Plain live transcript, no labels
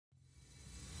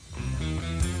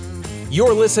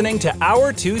You're listening to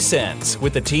Our 2 Cents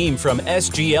with the team from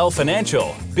SGL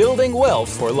Financial, building wealth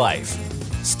for life.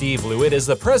 Steve Lewitt is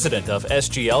the president of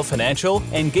SGL Financial,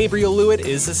 and Gabriel Lewitt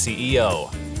is the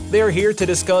CEO. They're here to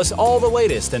discuss all the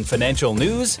latest in financial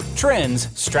news, trends,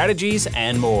 strategies,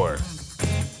 and more.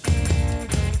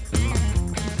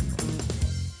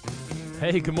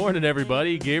 Hey, good morning,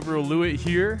 everybody. Gabriel Lewitt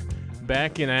here,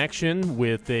 back in action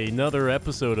with another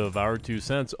episode of Our 2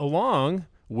 Cents, along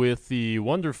with the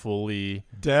wonderfully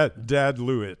Dad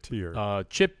Lewitt here.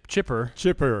 Chipper,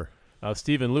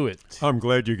 Stephen Lewitt. I'm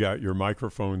glad you got your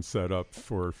microphone set up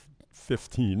for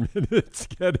 15 minutes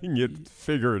getting it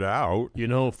figured out. You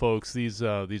know, folks, these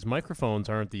microphones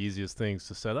aren't the easiest things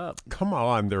to set up. Come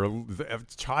on, a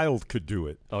child could do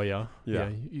it. Oh, yeah?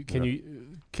 Yeah.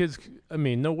 Kids, I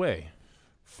mean, no way.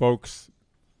 Folks,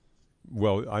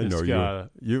 well, I know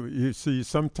you see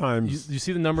sometimes. You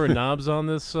see the number of knobs on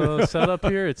this setup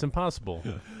here? It's impossible.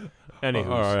 Anyways,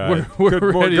 right. we're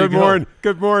ready to go.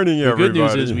 Good morning, the everybody.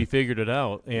 good news is we figured it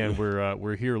out, and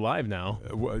we're here live now.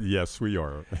 Well, yes, we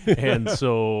are. And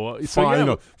so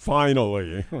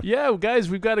finally. Yeah, guys,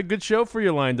 we've got a good show for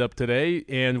you lined up today,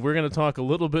 and we're going to talk a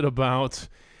little bit about,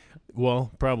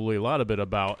 well, probably a lot of it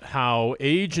about how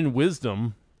age and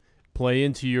wisdom play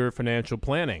into your financial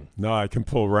planning. No, I can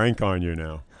pull rank on you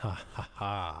now.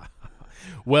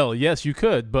 Well, yes, you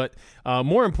could, but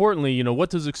more importantly, you know, what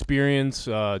does experience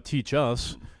teach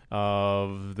us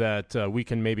that we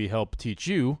can maybe help teach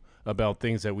you about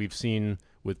things that we've seen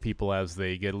with people as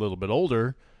they get a little bit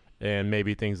older, and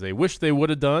maybe things they wish they would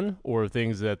have done, or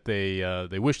things that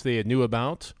they wish they had knew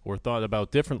about or thought about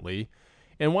differently.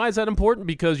 And why is that important?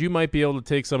 Because you might be able to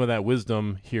take some of that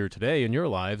wisdom here today in your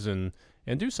lives and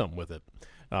do something with it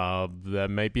that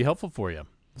might be helpful for you.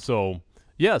 So,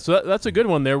 yeah, so that's a good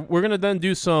one there. We're going to then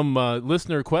do some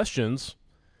listener questions,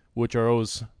 which are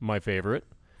always my favorite.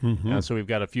 Mm-hmm. So we've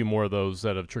got a few more of those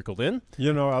that have trickled in.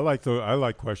 You know, I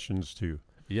like questions too.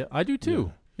 Yeah, I do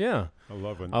too. Yeah. I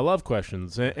love them. I love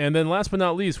questions. And then last but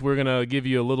not least, we're going to give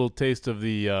you a little taste of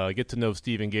the Get to Know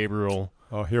Steve and Gabriel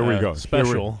here we go.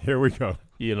 Special. Here we go.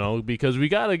 You know, because we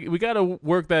gotta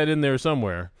work that in there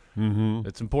somewhere. Mm-hmm.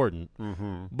 It's important.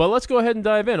 Mm-hmm. But let's go ahead and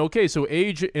dive in. Okay, so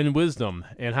age and wisdom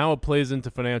and how it plays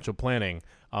into financial planning.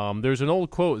 There's an old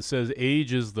quote that says,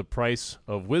 age is the price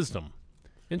of wisdom.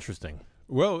 Interesting.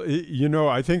 Well, you know,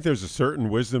 I think there's a certain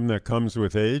wisdom that comes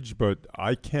with age, but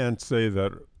I can't say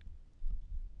that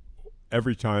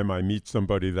every time I meet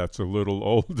somebody that's a little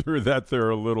older that they're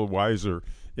a little wiser,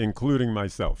 including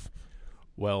myself.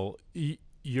 Well,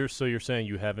 you're saying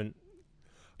you haven't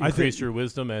increase your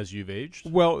wisdom as you've aged?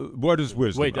 Well, what is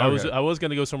wisdom? Wait, okay. I was going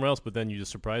to go somewhere else, but then you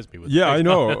just surprised me with Yeah, I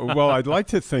know. Well, I'd like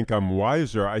to think I'm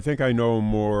wiser. I think I know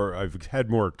more. I've had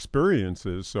more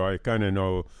experiences, so I kind of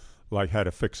know like how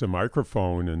to fix a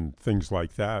microphone and things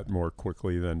like that more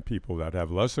quickly than people that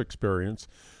have less experience.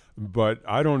 But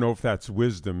I don't know if that's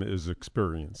wisdom is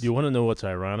experience. You want to know what's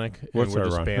ironic? What's and we're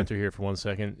ironic? Just banter here for 1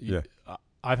 second. Yeah.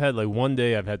 I've had one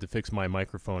day I've had to fix my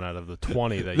microphone out of the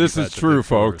 20 that This you've is had to true, fix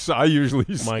folks. yours. I usually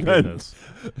My spend goodness.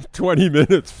 20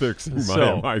 minutes fixing my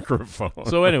So- microphone.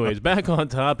 So anyways, back on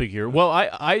topic here. Well,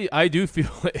 I do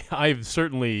feel I've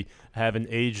certainly haven't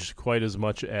aged quite as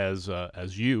much as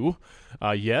you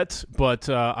yet, but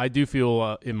I do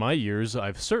feel in my years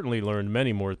I've certainly learned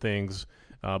many more things,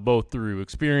 both through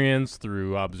experience,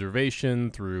 through observation,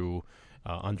 through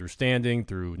understanding,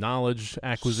 through knowledge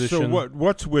acquisition. So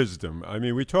what's wisdom? I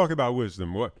mean, we talk about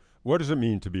wisdom. What does it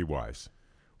mean to be wise?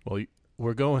 Well,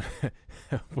 we're going.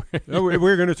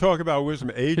 We're going to talk about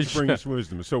wisdom. Age brings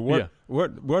wisdom. So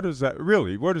what does that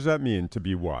really? What does that mean to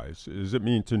be wise? Does it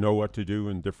mean to know what to do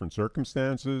in different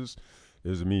circumstances?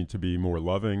 Does it mean to be more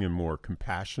loving and more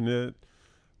compassionate?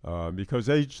 Because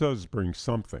age does bring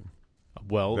something.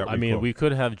 Well, I mean, we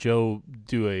could have Joe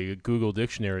do a Google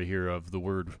dictionary here of the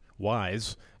word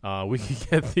wise. We could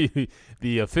get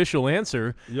the official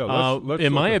answer. Yeah, let's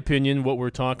in my opinion, what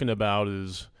we're talking about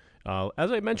is,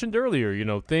 as I mentioned earlier, you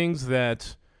know, things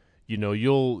that, you know,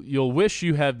 you'll wish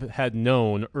you had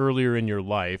known earlier in your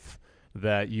life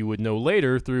that you would know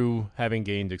later through having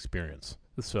gained experience.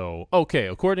 So, okay,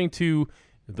 according to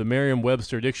the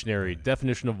Merriam-Webster dictionary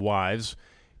definition of wise,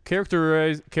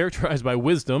 characterized by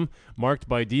wisdom, marked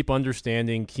by deep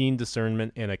understanding, keen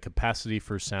discernment, and a capacity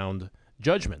for sound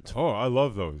judgment. Oh, I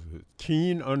love those.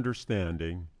 Keen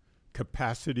understanding,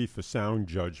 capacity for sound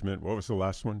judgment. What was the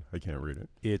last one? I can't read it.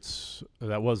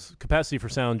 That was capacity for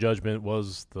sound judgment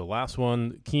was the last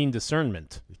one. Keen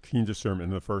discernment. Keen discernment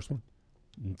in the first one?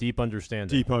 Deep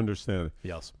understanding. Deep understanding.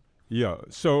 Yes. Yeah.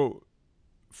 So,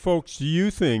 folks, do you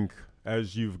think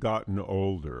as you've gotten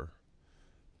older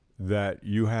that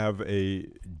you have a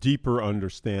deeper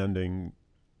understanding.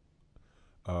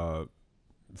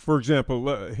 For example,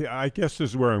 I guess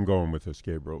this is where I'm going with this,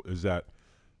 Gabriel, is that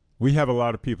we have a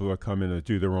lot of people that come in and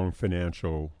do their own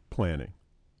financial planning.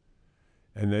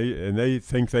 And they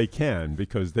think they can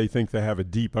because they think they have a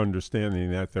deep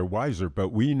understanding that they're wiser. But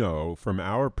we know from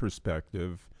our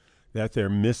perspective that they're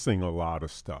missing a lot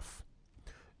of stuff.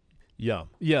 Yeah.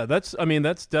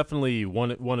 That's definitely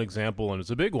one example, and it's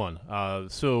a big one.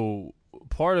 So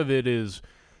part of it is,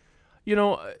 you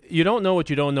don't know what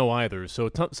you don't know either. So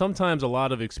sometimes a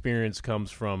lot of experience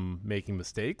comes from making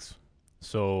mistakes.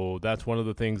 So that's one of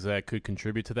the things that could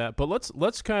contribute to that. But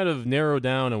let's kind of narrow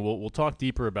down, and we'll talk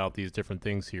deeper about these different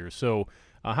things here. So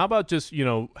how about just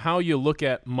how you look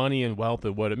at money and wealth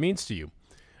and what it means to you?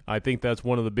 I think that's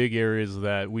one of the big areas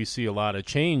that we see a lot of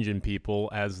change in people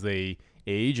as they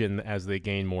age and as they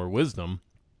gain more wisdom.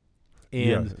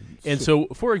 And so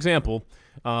for example,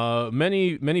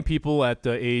 many people at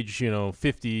the age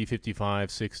 50,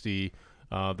 55, 60,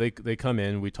 they come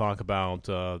in. We talk about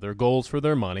their goals for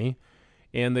their money.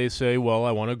 And they say, well,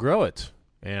 I want to grow it.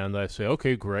 And I say,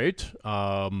 okay, great.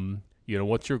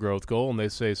 What's your growth goal? And they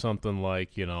say something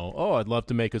like, I'd love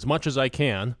to make as much as I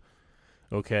can.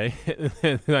 Okay.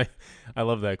 I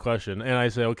love that question. And I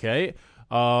say, okay,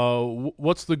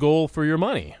 what's the goal for your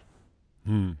money?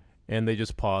 And they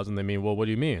just pause and they mean, well, what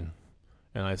do you mean?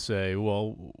 And I say,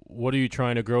 well, what are you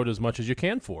trying to grow it as much as you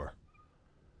can for?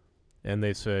 And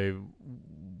they say,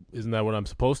 isn't that what I'm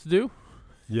supposed to do?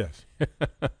 Yes.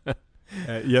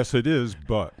 Yes, it is,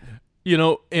 but...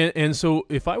 And so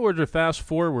if I were to fast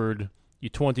forward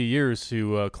 20 years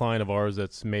to a client of ours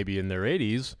that's maybe in their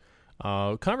 80s,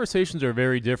 conversations are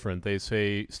very different. They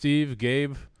say, Steve,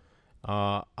 Gabe,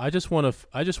 I just want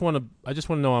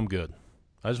to know I'm good.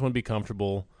 I just want to be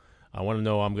comfortable. I want to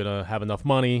know I'm going to have enough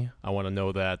money. I want to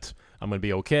know that I'm going to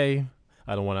be okay.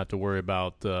 I don't want to have to worry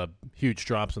about huge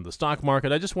drops in the stock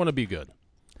market. I just want to be good.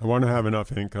 I want to have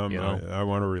enough income. I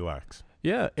want to relax.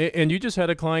 Yeah, and you just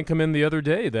had a client come in the other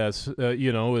day that's,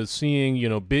 is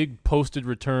seeing, big posted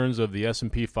returns of the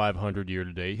S&P 500 year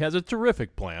to date. He has a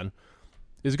terrific plan.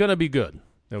 Is going to be good,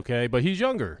 okay? But he's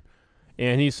younger.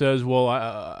 And he says, well,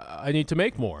 I need to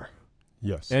make more.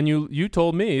 Yes. And you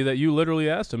told me that you literally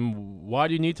asked him, why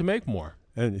do you need to make more?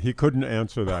 And he couldn't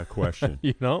answer that question.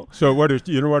 So what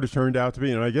it turned out to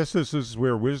be, and I guess this is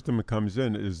where wisdom comes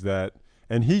in, is that,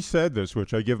 and he said this,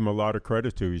 which I give him a lot of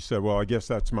credit to. He said, well, I guess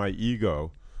that's my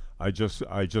ego. I just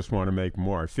want to make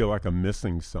more. I feel like I'm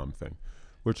missing something,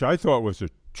 which I thought was a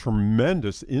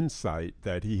tremendous insight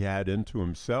that he had into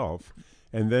himself.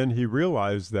 And then he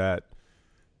realized that,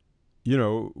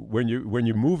 when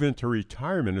you move into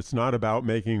retirement, it's not about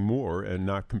making more and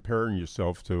not comparing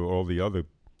yourself to all the other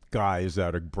guys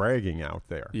that are bragging out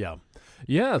there. Yeah.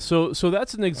 So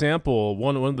that's an example,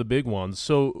 one of the big ones.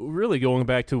 So really going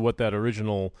back to what that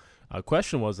original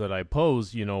question was that I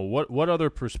posed, what other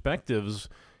perspectives,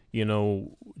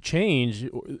 change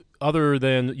other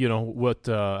than, what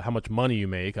how much money you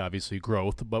make, obviously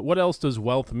growth, but what else does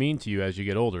wealth mean to you as you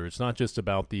get older? It's not just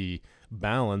about the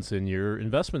balance in your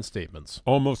investment statements.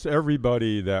 Almost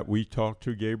everybody that we talk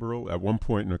to, Gabriel, at one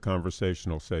point in a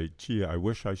conversation will say, gee, I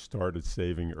wish I started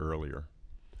saving earlier.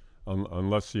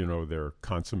 Unless, they're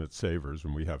consummate savers,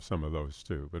 and we have some of those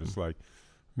too. But it's like,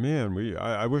 man,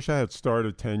 I wish I had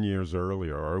started 10 years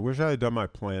earlier, or I wish I had done my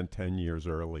plan 10 years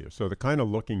earlier. So they're kind of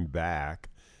looking back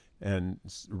and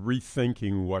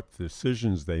rethinking what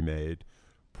decisions they made,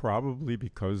 probably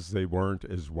because they weren't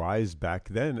as wise back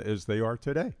then as they are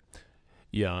today.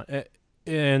 Yeah.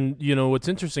 And, what's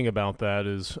interesting about that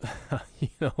is,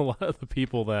 a lot of the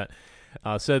people that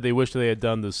said they wish they had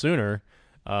done this sooner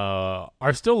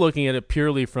are still looking at it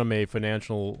purely from a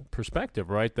financial perspective,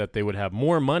 right? That they would have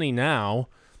more money now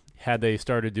had they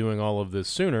started doing all of this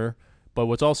sooner. But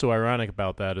what's also ironic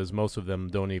about that is most of them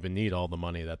don't even need all the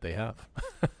money that they have.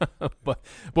 But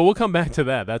we'll come back to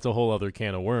that. That's a whole other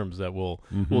can of worms that we'll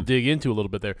dig into a little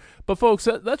bit there. But folks,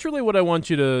 that's really what I want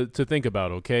you to think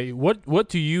about, okay? What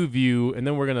do you view, and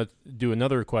then we're going to do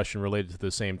another question related to the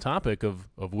same topic of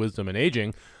wisdom and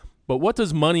aging, but what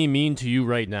does money mean to you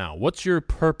right now? What's your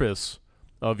purpose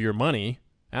of your money?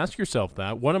 Ask yourself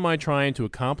that. What am I trying to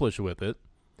accomplish with it?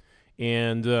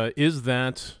 And is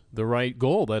that the right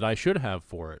goal that I should have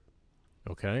for it?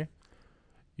 Okay?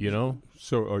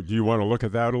 So do you want to look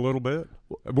at that a little bit?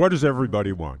 What does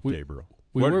everybody want, Gabriel?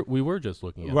 We were just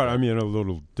looking at that. I mean, a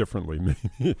little differently,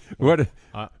 maybe. What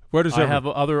is I have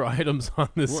other items on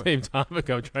the same topic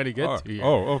I'm trying to get to here.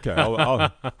 Oh, okay.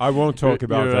 I won't talk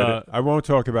about that. I won't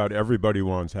talk about everybody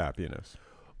wants happiness.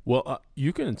 Well,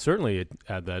 you can certainly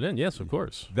add that in. Yes, of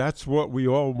course. That's what we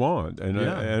all want.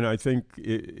 And I think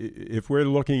if we're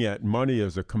looking at money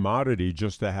as a commodity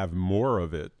just to have more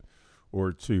of it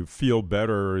or to feel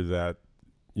better that,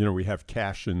 we have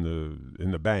cash in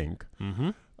the bank,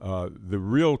 the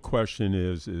real question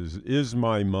is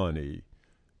my money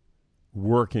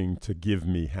working to give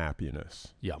me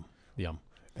happiness? Yeah.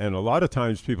 And a lot of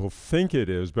times people think it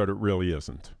is, but it really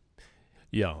isn't.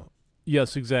 Yeah.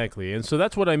 Yes, exactly. And so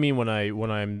that's what I mean when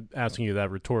I'm asking you that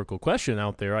rhetorical question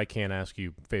out there. I can't ask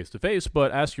you face to face,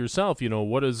 but ask yourself,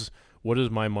 what is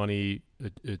my money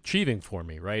achieving for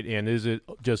me, right? And is it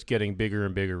just getting bigger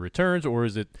and bigger returns, or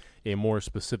is it a more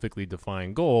specifically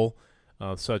defined goal,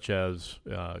 such as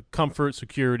comfort,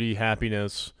 security,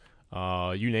 happiness,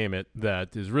 you name it,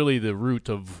 that is really the root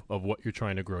of what you're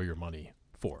trying to grow your money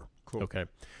for? Cool. Okay.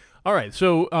 All right.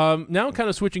 So now kind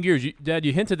of switching gears. Dad,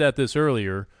 you hinted at this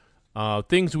earlier.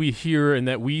 Things we hear and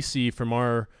that we see from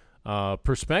our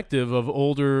perspective of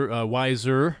older,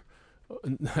 wiser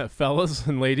fellas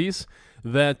and ladies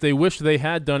that they wish they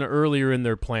had done earlier in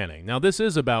their planning. Now, this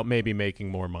is about maybe making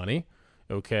more money,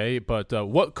 okay? But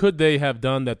what could they have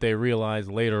done that they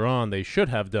realized later on they should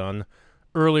have done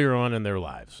earlier on in their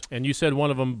lives? And you said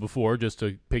one of them before, just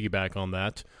to piggyback on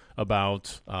that,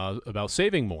 about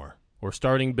saving more or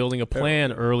building a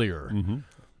plan earlier. Mm-hmm.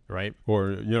 Right?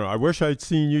 Or, I wish I'd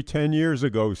seen you 10 years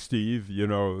ago, Steve,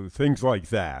 things like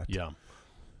that. Yeah.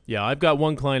 Yeah, I've got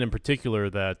one client in particular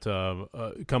that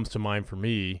comes to mind for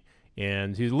me,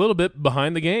 and he's a little bit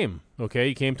behind the game, okay?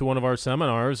 He came to one of our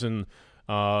seminars and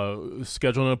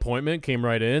scheduled an appointment, came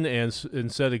right in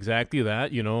and said exactly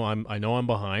that. I know I'm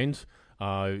behind.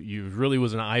 You really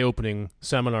was an eye-opening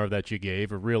seminar that you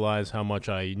gave, or realize how much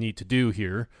I need to do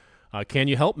here. Can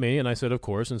you help me? And I said, of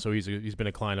course. And so he's been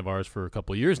a client of ours for a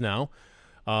couple of years now.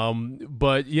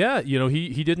 But yeah,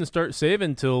 he didn't start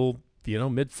saving until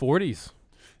mid 40s.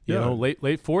 Late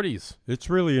 40s. It's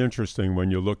really interesting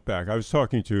when you look back. I was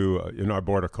talking to I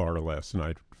bought a car last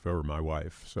night for my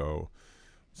wife. So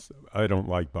I don't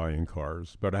like buying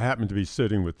cars, but I happened to be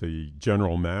sitting with the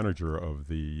general manager of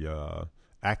the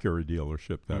Acura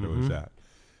dealership that it was at,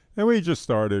 and we just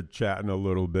started chatting a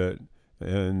little bit.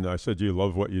 And I said, do you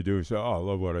love what you do? He said, I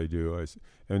love what I do.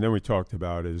 And then we talked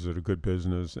about, is it a good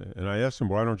business? And I asked him,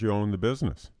 why don't you own the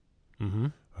business? Mm-hmm.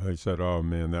 He said, oh,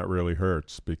 man, that really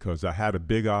hurts because I had a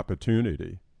big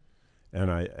opportunity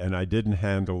and I didn't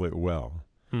handle it well.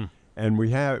 And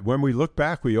when we look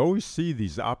back, we always see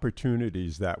these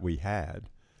opportunities that we had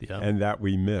and that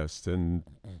we missed. And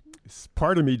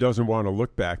part of me doesn't want to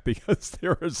look back because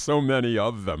there are so many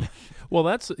of them. Well,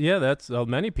 that's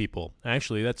many people.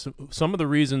 Actually, that's some of the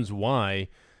reasons why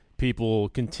people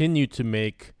continue to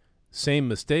make same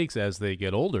mistakes as they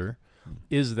get older,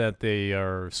 is that they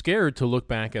are scared to look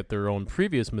back at their own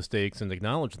previous mistakes and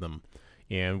acknowledge them.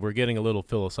 And we're getting a little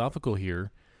philosophical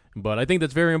here, but I think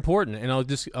that's very important. And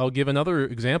I'll give another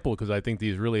example because I think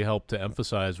these really help to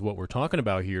emphasize what we're talking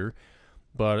about here.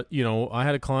 But, I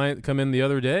had a client come in the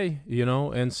other day,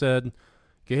 and said,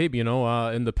 Gabe,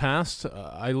 in the past,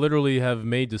 I literally have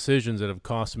made decisions that have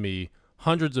cost me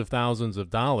hundreds of thousands of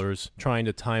dollars trying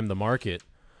to time the market.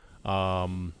 I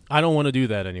don't want to do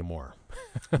that anymore.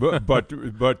 but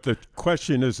the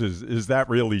question is that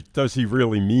really, does he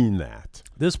really mean that?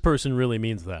 This person really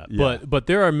means that. Yeah. But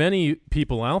there are many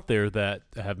people out there that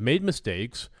have made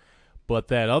mistakes. But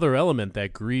that other element,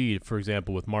 that greed, for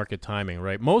example, with market timing,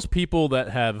 right? Most people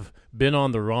that have been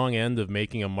on the wrong end of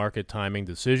making a market timing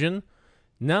decision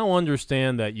now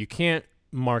understand that you can't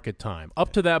market time.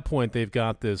 Up to that point, they've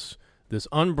got this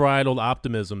unbridled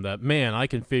optimism that, man, I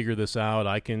can figure this out.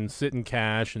 I can sit in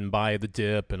cash and buy the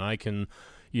dip, and I can,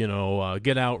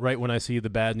 get out right when I see the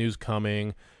bad news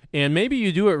coming. And maybe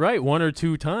you do it right one or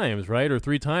two times, right, or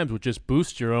three times, which just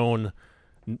boosts your own,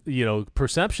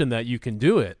 perception that you can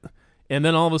do it. And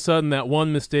then all of a sudden that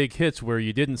one mistake hits where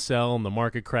you didn't sell and the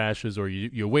market crashes, or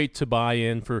you wait to buy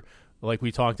in for, like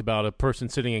we talked about, a person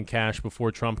sitting in cash before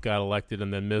Trump got elected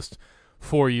and then missed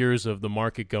 4 years of the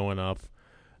market going up.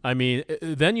 I mean,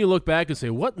 then you look back and say,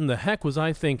 what in the heck was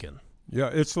I thinking? Yeah,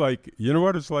 it's like, you know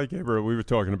what it's like, April? We were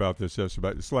talking about this yesterday.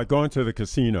 It's like going to the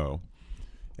casino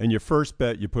and your first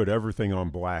bet, you put everything on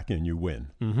black and you win.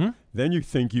 Mm-hmm. Then you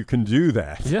think you can do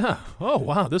that. Yeah. Oh,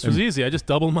 wow. This was easy. I just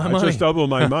doubled my money. I just doubled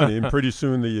my money, and pretty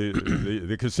soon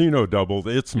the casino doubled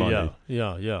its money.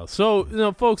 Yeah.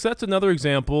 So, folks, that's another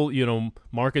example.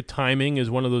 Market timing is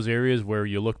one of those areas where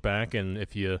you look back, and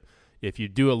if you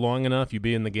do it long enough, you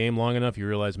be in the game long enough, you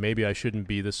realize maybe I shouldn't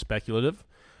be this speculative.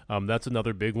 That's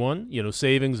another big one.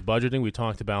 Savings, budgeting, we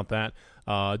talked about that.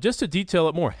 Just to detail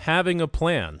it more, having a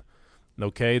plan.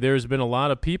 Okay, there's been a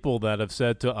lot of people that have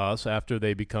said to us after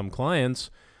they become clients,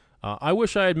 I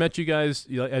wish I had met you guys,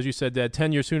 as you said, Dad,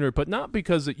 10 years sooner, but not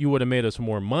because you would have made us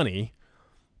more money,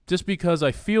 just because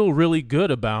I feel really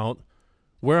good about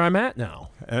where I'm at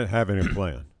now. And having a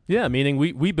plan. Yeah, meaning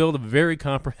we build a very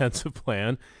comprehensive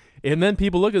plan, and then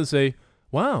people look and say,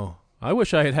 wow, I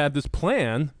wish I had had this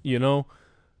plan,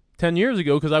 10 years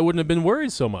ago because I wouldn't have been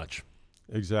worried so much.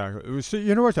 Exactly. See,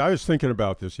 you know what? I was thinking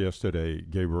about this yesterday,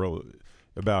 Gabriel,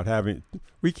 about having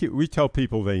we tell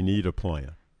people they need a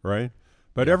plan, right?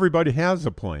 But everybody has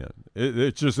a plan.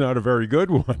 It's just not a very good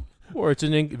one. Or it's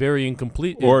very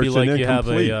incomplete. Or It'd be it's like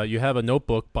incomplete. you have a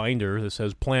notebook binder that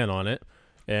says plan on it,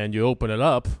 and you open it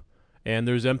up, and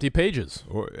there's empty pages.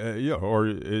 Or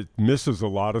it misses a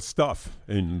lot of stuff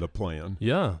in the plan.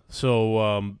 Yeah.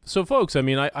 So folks, I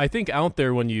mean, I think out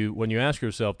there when you ask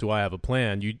yourself, do I have a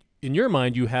plan? You in your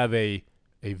mind you have a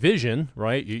vision,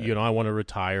 right? You know, I want to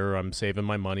retire. I'm saving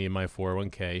my money in my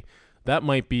 401k. That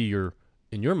might be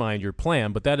in your mind your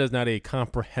plan, but that is not a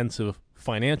comprehensive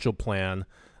financial plan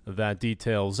that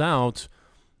details out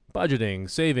budgeting,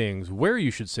 savings, where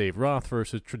you should save, Roth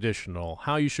versus traditional,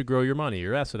 how you should grow your money,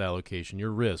 your asset allocation,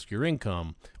 your risk, your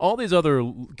income, all these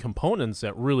other components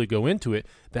that really go into it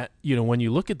that, when you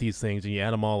look at these things and you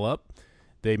add them all up,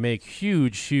 they make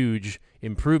huge, huge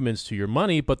improvements to your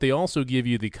money, but they also give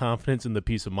you the confidence and the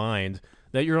peace of mind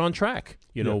that you're on track,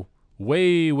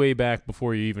 way, way back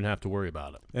before you even have to worry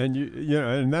about it. And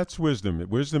and that's wisdom.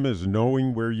 Wisdom is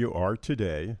knowing where you are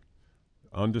today,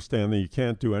 understanding you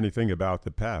can't do anything about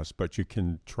the past, but you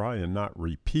can try and not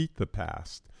repeat the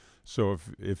past. So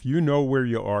if you know where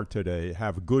you are today,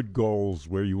 have good goals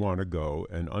where you want to go,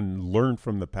 and learn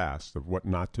from the past of what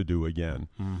not to do again.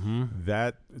 Mm-hmm.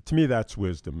 That, to me, that's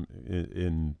wisdom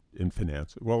in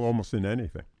finance. Well, almost in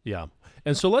anything. Yeah.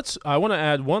 And so I want to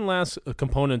add one last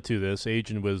component to this, age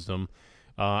and wisdom.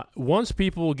 Once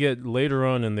people get later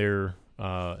on in their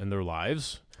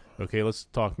lives, okay, let's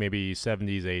talk maybe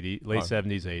 70s, 80s, late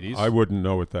 70s, 80s. I wouldn't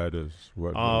know what that is.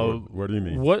 What do you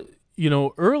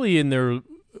mean? Early in their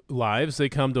lives, they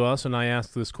come to us and I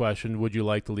ask this question, would you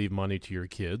like to leave money to your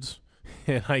kids?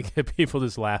 And I get people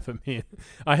just laugh at me.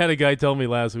 I had a guy tell me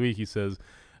last week, he says,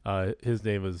 his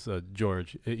name was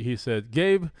George. He said,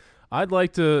 Gabe, I'd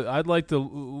like to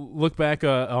look back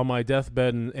on my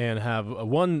deathbed and have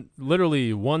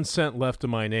literally 1 cent left to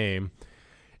my name.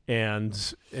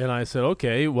 And I said,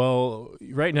 okay, well,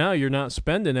 right now you're not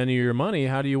spending any of your money.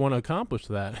 How do you want to accomplish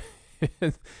that?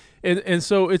 and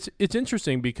so it's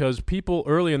interesting because people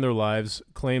early in their lives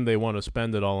claim they want to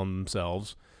spend it all on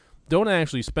themselves, don't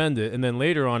actually spend it, and then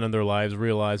later on in their lives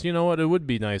realize, you know what, it would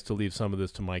be nice to leave some of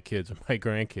this to my kids and my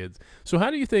grandkids. So how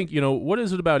do you think, what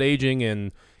is it about aging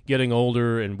and getting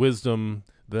older and wisdom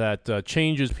that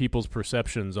changes people's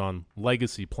perceptions on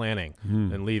legacy planning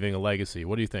and leaving a legacy?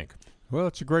 What do you think? Well,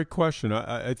 it's a great question.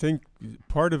 I think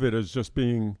part of it is just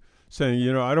saying,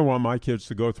 I don't want my kids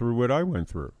to go through what I went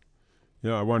through.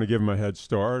 I want to give them a head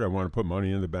start. I want to put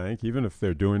money in the bank, even if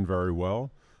they're doing very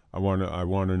well. I want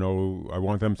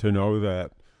them to know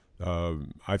that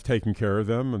I've taken care of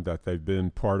them and that they've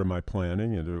been part of my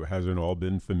planning, and it hasn't all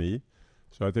been for me.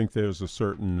 So I think there's a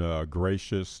certain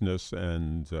graciousness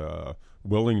and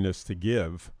willingness to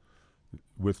give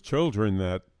with children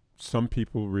that some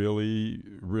people really,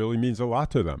 really means a lot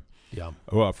to them. Yeah.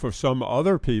 Well, for some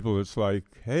other people, it's like,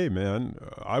 hey, man,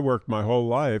 I worked my whole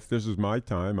life. This is my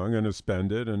time. I'm going to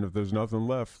spend it, and if there's nothing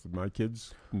left, my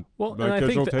kids will take care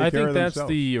of themselves. I think that's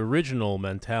the original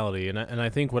mentality, and I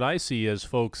think what I see as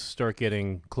folks start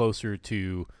getting closer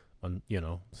to,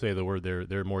 say the word,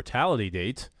 their mortality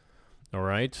date. All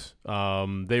right,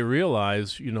 they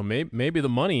realize, maybe the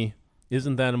money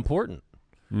isn't that important.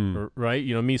 Right?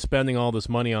 Me spending all this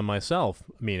money on myself,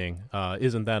 meaning,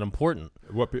 isn't that important?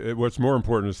 What's more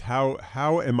important is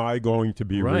how am I going to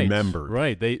be remembered?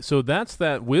 Right. So that's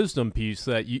that wisdom piece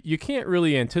that you can't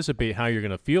really anticipate how you're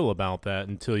going to feel about that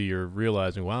until you're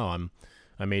realizing, wow,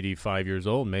 I'm 85 years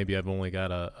old. Maybe I've only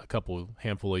got a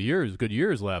handful of good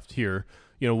years left here.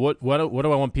 What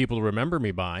do I want people to remember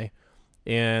me by?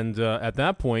 And at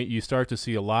that point, you start to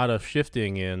see a lot of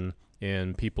shifting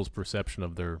in people's perception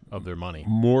of their money.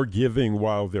 More giving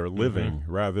while they're living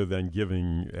rather than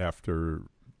giving after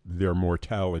their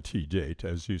mortality date,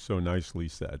 as you so nicely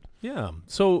said. Yeah.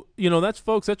 So, that's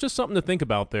just something to think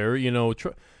about there.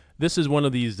 This is one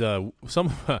of these,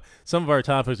 some of our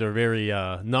topics are very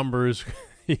numbers,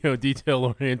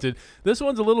 detail oriented. This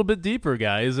one's a little bit deeper,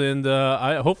 guys. And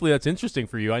hopefully that's interesting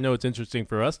for you. I know it's interesting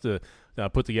for us to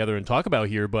put together and talk about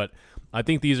here, but I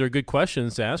think these are good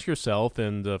questions to ask yourself,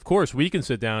 and of course we can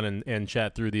sit down and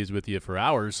chat through these with you for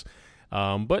hours.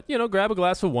 But grab a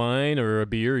glass of wine or a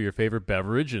beer, your favorite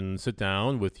beverage, and sit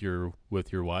down with your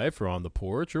wife or on the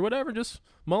porch or whatever. Just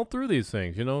mull through these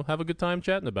things. Have a good time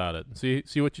chatting about it. And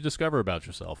see what you discover about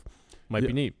yourself. Might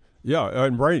be neat. Yeah,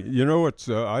 and right. It's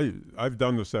I've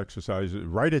done this exercise.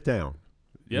 Write it down.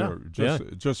 Yeah,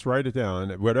 just write it down.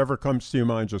 Whatever comes to your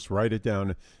mind, just write it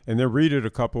down, and then read it a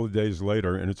couple of days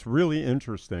later. And it's really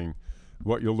interesting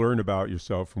what you'll learn about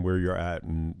yourself and where you're at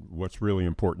and what's really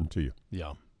important to you.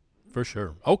 Yeah, for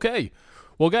sure. Okay,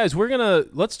 well, guys,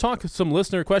 let's talk some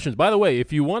listener questions. By the way,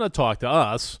 if you want to talk to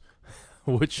us,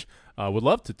 which would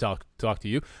love to talk to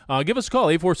you, give us a call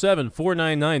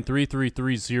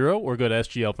 847-499-3330 or go to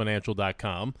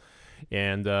sglfinancial.com.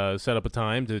 and set up a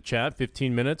time to chat,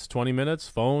 15 minutes, 20 minutes,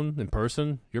 phone, in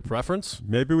person, your preference.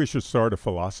 Maybe we should start a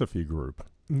philosophy group.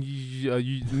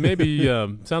 Maybe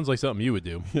sounds like something you would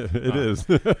do. Yeah, it is.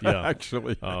 Yeah,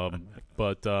 actually.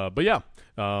 But yeah,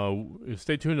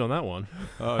 stay tuned on that one.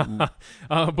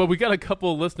 But we got a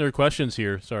couple listener questions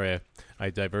here. Sorry, I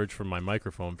diverged from my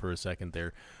microphone for a second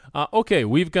there. Okay,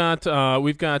 we've got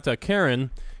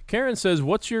Karen. Karen says,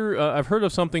 "What's your? I've heard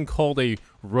of something called a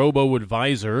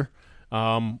robo-advisor.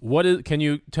 Can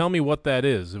you tell me what that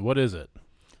is? What is it?"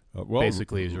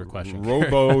 Basically, is your question.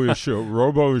 Robo is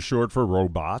short for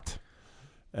robot,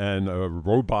 and a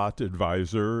robot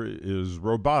advisor is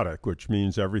robotic, which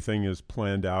means everything is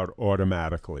planned out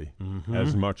automatically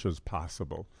as much as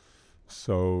possible.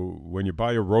 So when you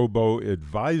buy a robo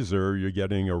advisor, you're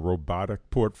getting a robotic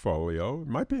portfolio. It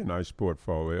might be a nice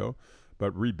portfolio,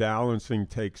 but rebalancing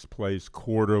takes place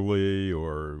quarterly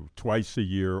or twice a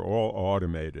year, all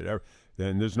automated.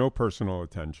 Then there's no personal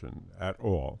attention at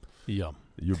all. Yeah.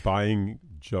 You're buying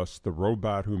just the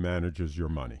robot who manages your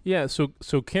money. Yeah, so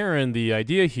Karen, the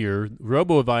idea here,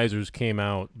 robo-advisors came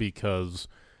out because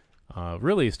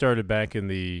really it started back in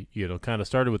the, kind of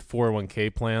started with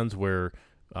 401k plans where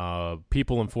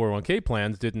people in 401k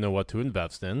plans didn't know what to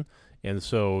invest in. And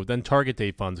so then target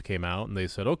date funds came out and they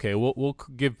said, okay, we'll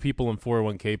give people in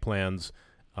 401k plans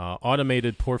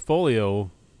automated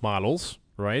portfolio models,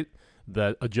 right,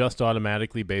 that adjust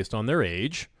automatically based on their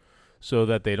age, so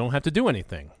that they don't have to do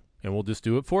anything, and we'll just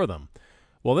do it for them.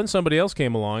 Well, then somebody else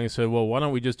came along and said, well, why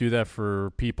don't we just do that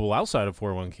for people outside of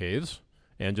 401ks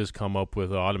and just come up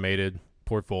with automated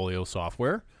portfolio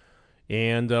software,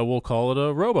 and we'll call it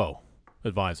a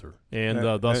robo-advisor. And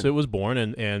thus it was born,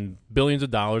 and billions of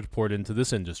dollars poured into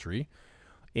this industry.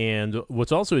 And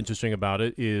what's also interesting about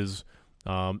it is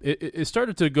it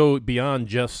started to go beyond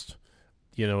just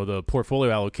the portfolio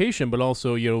allocation, but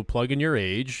also, plug in your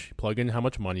age, plug in how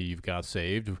much money you've got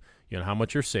saved, how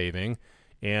much you're saving,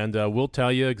 and we'll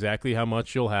tell you exactly how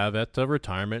much you'll have at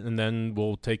retirement, and then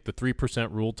we'll take the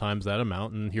 3% rule times that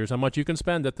amount, and here's how much you can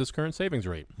spend at this current savings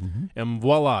rate. And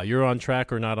voila, you're on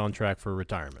track or not on track for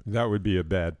retirement. That would be a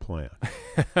bad plan.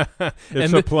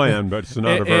 It's a plan, but it's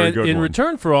not a very good one. In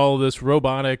return for all of this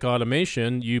robotic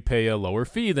automation, you pay a lower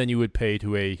fee than you would pay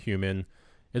to a human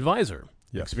advisor.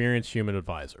 Yes. Experienced human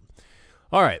advisor.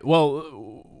 All right.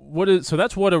 Well, so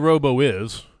that's what a robo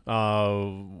is.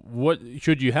 What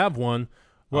should you have one?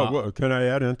 Well, can I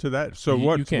add into that? So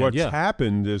what's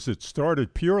happened is it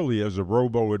started purely as a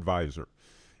robo advisor,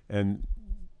 and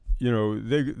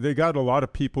they got a lot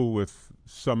of people with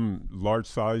some large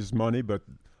size money, but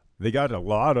they got a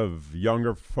lot of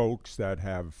younger folks that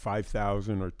have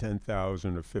 $5,000 or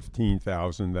 $10,000 or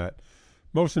 $15,000 that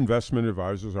most investment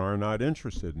advisors are not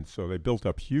interested in. So they built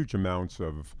up huge amounts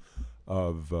of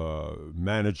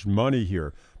managed money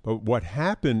here. But what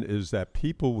happened is that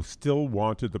people still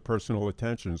wanted the personal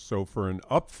attention. So for an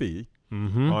up fee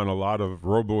on a lot of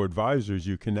robo-advisors,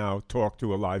 you can now talk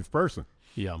to a live person.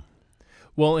 Yeah.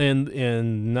 Well,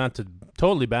 and not to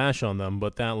totally bash on them,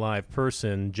 but that live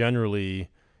person generally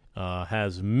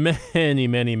has many,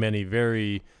 many, many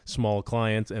very small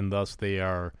clients, and thus they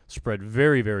are spread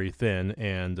very, very thin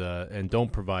and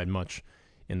don't provide much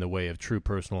in the way of true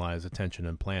personalized attention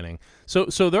and planning.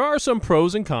 So there are some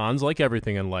pros and cons, like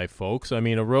everything in life, folks. I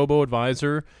mean, a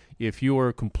robo-advisor, if you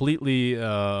are completely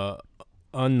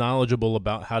unknowledgeable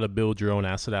about how to build your own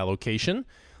asset allocation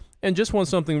and just want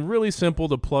something really simple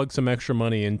to plug some extra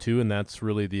money into, and that's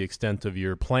really the extent of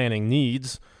your planning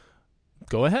needs,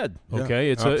 go ahead. Okay,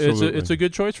 yeah, it's a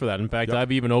good choice for that. In fact,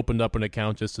 I've even opened up an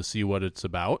account just to see what it's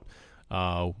about.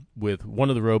 With one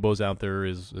of the robos out there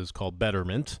is called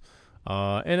Betterment,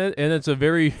 and it's a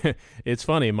very it's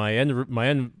funny. My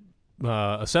end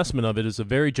assessment of it is a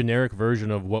very generic version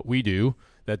of what we do.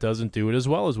 that doesn't do it as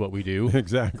well as what we do.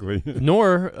 Exactly.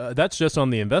 Nor, that's just on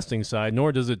the investing side,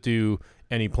 nor does it do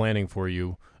any planning for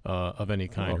you of any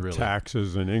kind, really.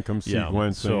 Taxes and income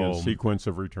sequencing and sequence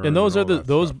of return. And those are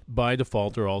those by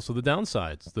default are also the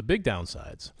downsides, the big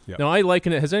downsides. Yep. Now, I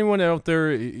liken it. Has anyone out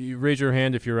there, you raise your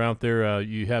hand if you're out there,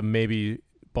 you have maybe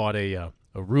bought a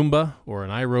Roomba or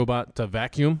an iRobot to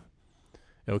vacuum?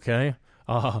 Okay.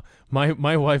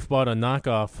 My wife bought a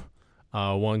knockoff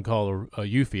one called a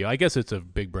Eufy. I guess it's a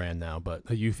big brand now, but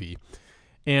a Eufy.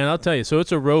 And I'll tell you, so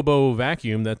it's a robo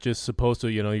vacuum that's just supposed to,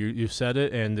 you set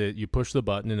it and you push the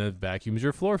button and it vacuums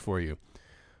your floor for you.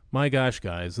 My gosh,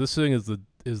 guys, this thing is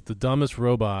the dumbest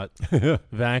robot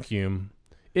vacuum.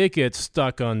 It gets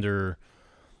stuck under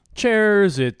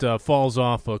chairs. It falls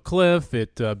off a cliff.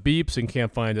 It beeps and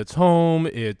can't find its home.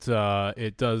 It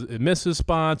misses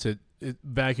spots. It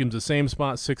vacuums the same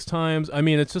spot 6 times. I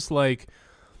mean, it's just like.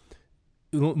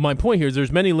 My point here is there's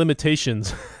many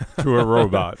limitations to a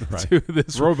robot. Right. To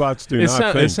this. Robots do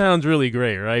not think. It sounds really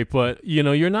great, right? But,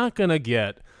 you're not going to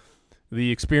get the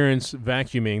experience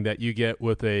vacuuming that you get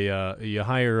with you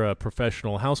hire a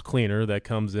professional house cleaner that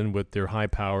comes in with their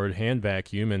high-powered hand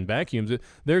vacuum and vacuums it.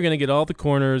 They're going to get all the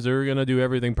corners. They're going to do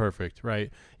everything perfect,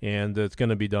 right? And it's going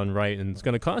to be done right, and it's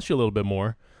going to cost you a little bit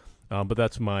more. But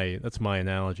that's my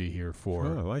analogy here for.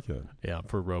 Oh, I like it. Yeah,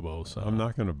 for robos. I'm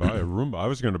not going to buy a Roomba. I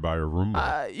was going to buy a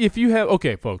Roomba. If you have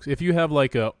folks, if you have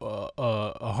like a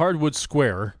hardwood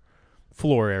square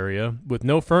floor area with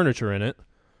no furniture in it,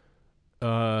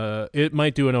 it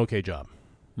might do an okay job.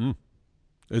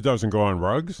 It doesn't go on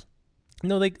rugs?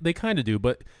 No, they kind of do,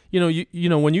 but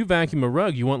when you vacuum a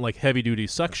rug, you want like heavy duty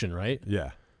suction, right?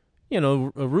 Yeah. A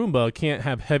Roomba can't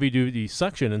have heavy-duty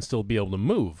suction and still be able to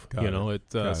move.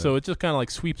 So it just kind of like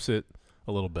sweeps it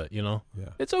a little bit. Yeah.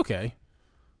 It's okay,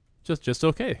 just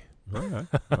okay. All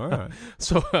right.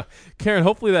 So, Karen,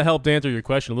 hopefully that helped answer your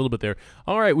question a little bit there.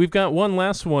 All right, we've got one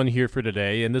last one here for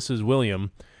today, and this is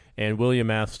William. And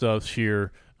William asked us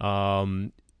here.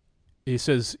 He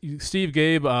says, Steve,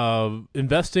 Gabe,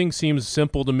 investing seems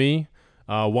simple to me.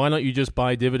 Why don't you just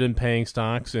buy dividend-paying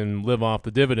stocks and live off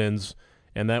the dividends?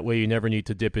 And that way you never need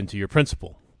to dip into your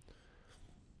principal.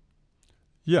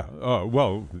 Yeah,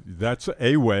 well, that's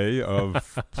a way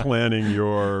of planning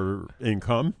your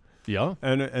income. Yeah.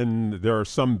 And there are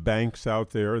some banks out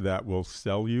there that will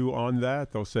sell you on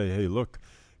that. They'll say, hey, look,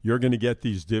 you're going to get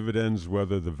these dividends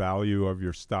whether the value of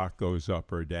your stock goes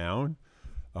up or down.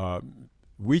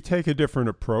 We take a different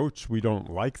approach. We don't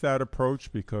like that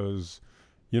approach because,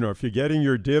 if you're getting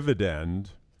your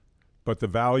dividend but the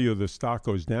value of the stock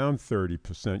goes down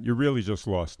 30%, you really just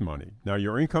lost money. Now,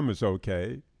 your income is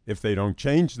okay if they don't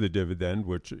change the dividend,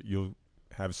 which you'll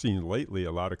have seen lately.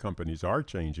 A lot of companies are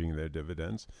changing their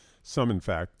dividends. Some, in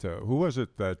fact, who was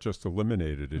it that just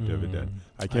eliminated a dividend?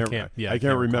 I can't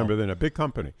remember. Then a big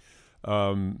company.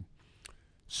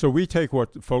 So we take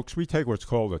what's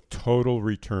called a total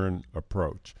return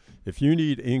approach. If you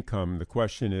need income, the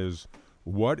question is,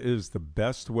 what is the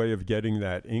best way of getting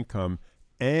that income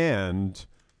and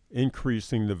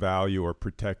increasing the value or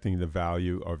protecting the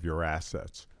value of your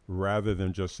assets, rather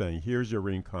than just saying, here's your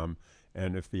income,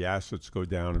 and if the assets go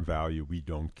down in value, we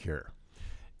don't care.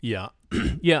 Yeah.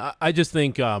 Yeah, I just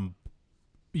think,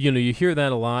 you hear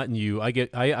that a lot, and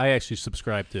I actually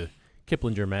subscribe to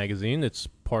Kiplinger magazine. It's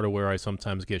part of where I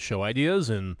sometimes get show ideas,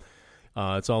 and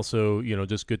it's also,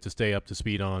 just good to stay up to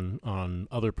speed on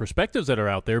other perspectives that are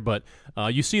out there. But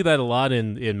you see that a lot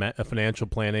in financial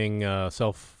planning,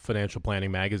 self-financial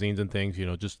planning magazines and things,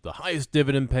 just the highest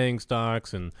dividend-paying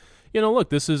stocks. And, look,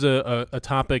 this is a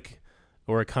topic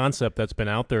or a concept that's been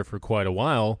out there for quite a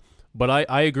while. But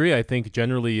I agree. I think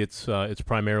generally it's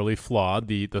primarily flawed.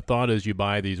 The thought is you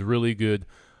buy these really good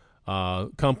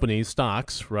companies,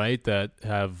 stocks, right, that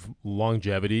have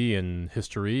longevity and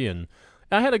history. And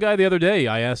I had a guy the other day,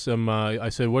 I asked him, I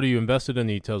said, what are you invested in?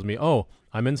 He tells me, oh,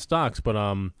 I'm in stocks, but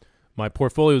my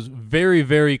portfolio is very,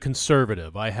 very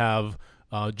conservative. I have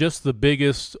just some of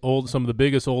the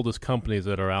biggest, oldest companies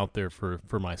that are out there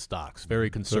for my stocks. Very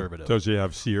conservative. Does he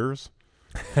have Sears?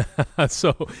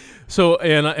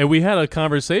 And we had a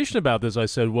conversation about this. I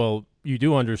said, well, you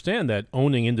do understand that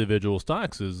owning individual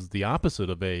stocks is the opposite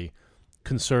of a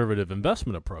conservative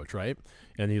investment approach, right?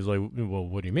 And he's like, well,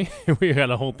 what do you mean? We had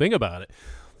a whole thing about it.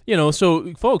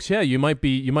 So folks, yeah, you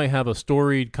might have a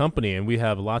storied company, and we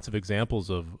have lots of examples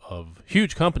of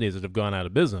huge companies that have gone out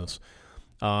of business.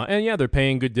 And yeah, they're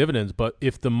paying good dividends, but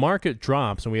if the market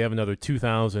drops and we have another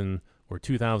 2000 or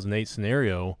 2008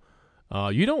 scenario,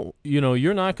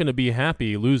 you're not going to be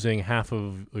happy losing half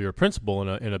of your principal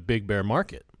in a big bear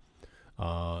market.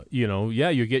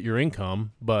 You get your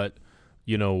income, but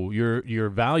your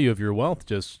value of your wealth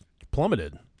just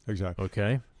plummeted. Exactly.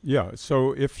 Okay. Yeah.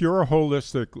 So if you're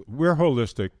we're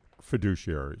holistic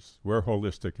fiduciaries. We're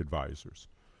holistic advisors.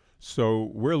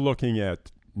 So we're looking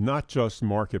at not just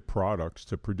market products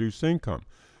to produce income.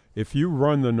 If you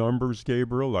run the numbers,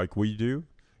 Gabriel, like we do,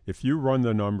 if you run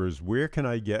the numbers, where can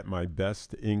I get my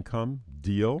best income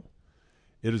deal?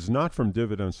 It is not from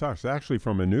dividend stocks, it's actually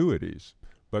from annuities.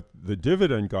 But the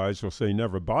dividend guys will say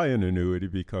never buy an annuity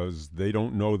because they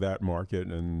don't know that market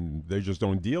and they just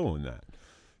don't deal in that.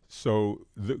 So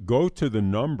go to the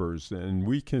numbers, and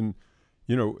we can,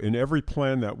 in every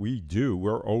plan that we do,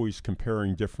 we're always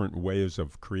comparing different ways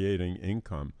of creating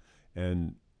income.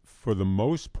 And for the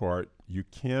most part, you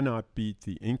cannot beat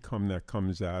the income that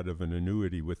comes out of an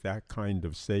annuity with that kind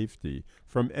of safety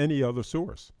from any other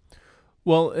source.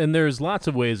 Well, and there's lots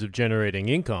of ways of generating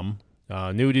income.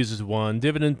 Annuities is one.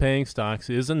 Dividend-paying stocks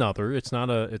is another. It's not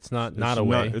a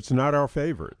way. It's not our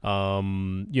favorite.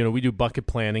 We do bucket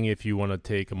planning if you want to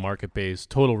take a market-based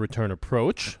total return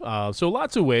approach. So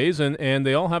lots of ways, and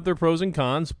they all have their pros and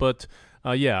cons. But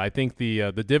I think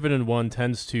the dividend one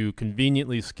tends to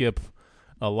conveniently skip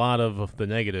a lot of the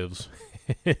negatives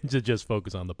to just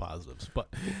focus on the positives. But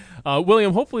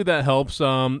William, hopefully that helps.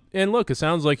 And look, it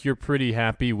sounds like you're pretty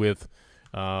happy with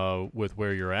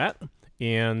where you're at.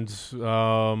 And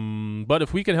but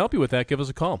if we can help you with that, give us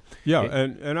a call. Yeah,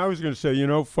 and I was going to say,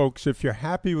 folks, if you're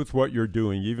happy with what you're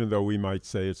doing, even though we might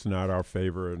say it's not our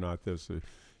favor or not this,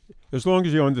 as long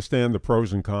as you understand the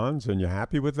pros and cons and you're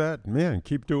happy with that, man,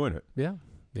 keep doing it. Yeah.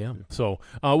 So,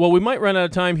 we might run out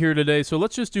of time here today, so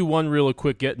let's just do one real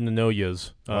quick getting to know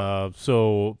yous.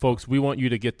 So, folks, we want you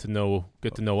to get to know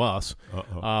us.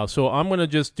 So I'm going to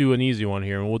just do an easy one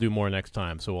here, and we'll do more next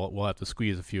time. So we'll have to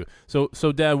squeeze a few. So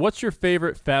Dad, what's your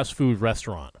favorite fast food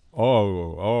restaurant?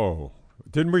 Oh,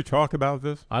 didn't we talk about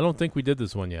this? I don't think we did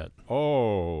this one yet.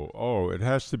 Oh, it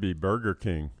has to be Burger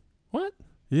King. What?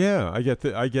 Yeah, I get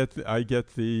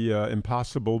the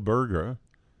Impossible Burger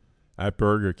at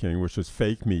Burger King, which is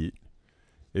fake meat.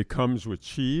 It comes with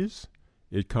cheese.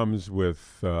 It comes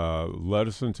with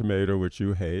lettuce and tomato, which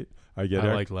you hate. I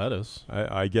like lettuce.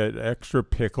 I get extra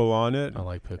pickle on it. I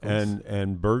like pickles.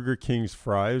 And Burger King's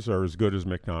fries are as good as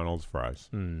McDonald's fries.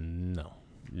 No.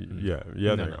 Yeah,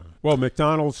 no. they are. Well,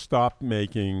 McDonald's stopped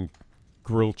making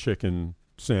grilled chicken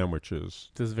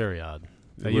sandwiches. This is very odd.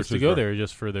 I used to go there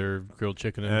just for their grilled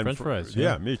chicken and French fries.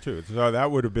 Yeah, me too. So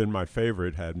that would have been my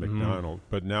favorite had McDonald's.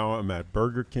 But now I'm at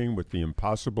Burger King with the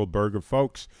Impossible Burger.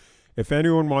 Folks, if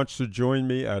anyone wants to join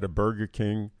me at a Burger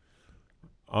King,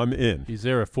 I'm in. He's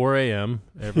there at 4 a.m.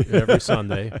 every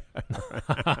Sunday.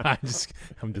 I'm just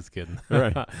kidding. All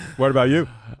right. What about you?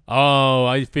 Oh,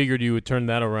 I figured you would turn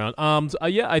that around.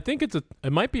 I think it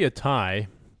might be a tie.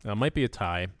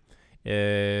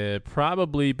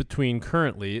 Probably between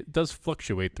currently, it does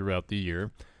fluctuate throughout the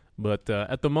year, but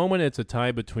at the moment it's a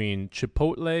tie between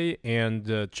Chipotle and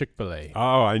Chick-fil-A.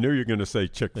 Oh, I knew you were going to say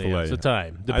Chick-fil-A. Yeah, it's a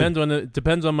tie.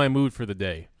 Depends on my mood for the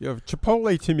day. Yeah,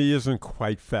 Chipotle to me isn't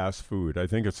quite fast food. I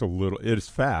think it is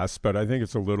fast, but I think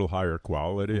it's a little higher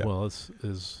quality. Well,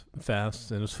 it's fast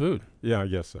and it's food. Yeah, I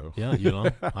guess so. Yeah,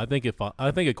 I think it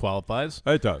qualifies.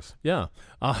 It does. Yeah.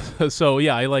 So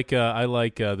yeah, I like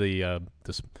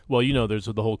this. Well, there's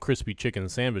the whole crispy chicken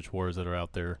sandwich wars that are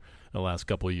out there the last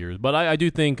couple of years. But I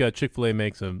do think Chick-fil-A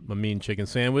makes a mean chicken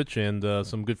sandwich and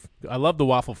some good. I love the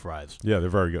waffle fries. Yeah, they're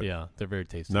very good. Yeah, they're very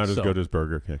tasty. Not as good as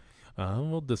Burger King.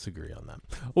 We'll disagree on that.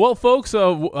 Well, folks,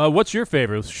 what's your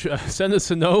favorite? Send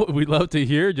us a note. We'd love to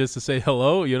hear, just to say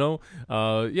hello, shoot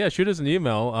us an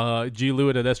email,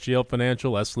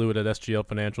 glewitt@sglfinancial,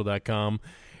 slewitt@sglfinancial.com.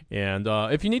 And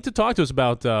if you need to talk to us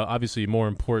about, obviously, more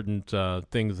important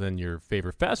things than your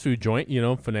favorite fast food joint,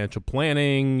 financial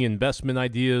planning, investment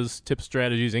ideas, tips,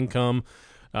 strategies, income,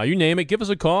 you name it, give us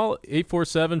a call.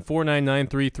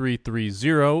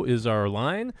 847-499-3330 is our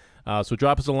line. So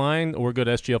drop us a line or go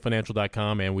to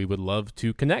sglfinancial.com, and we would love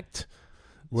to connect.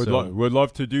 Would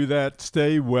love to do that.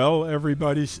 Stay well,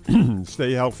 everybody.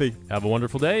 Stay healthy. Have a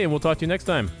wonderful day, and we'll talk to you next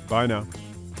time. Bye now.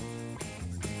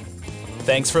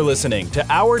 Thanks for listening to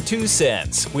Our 2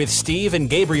 Cents with Steve and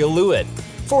Gabriel Lewitt.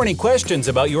 For any questions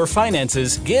about your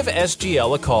finances, give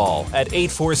SGL a call at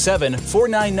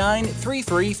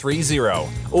 847-499-3330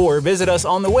 or visit us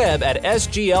on the web at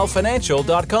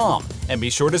sglfinancial.com. And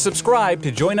be sure to subscribe to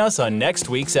join us on next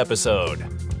week's episode.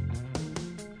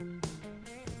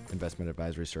 Investment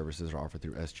advisory services are offered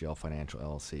through SGL Financial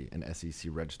LLC, an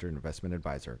SEC-registered investment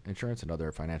advisor. Insurance and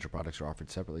other financial products are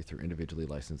offered separately through individually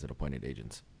licensed and appointed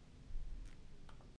agents.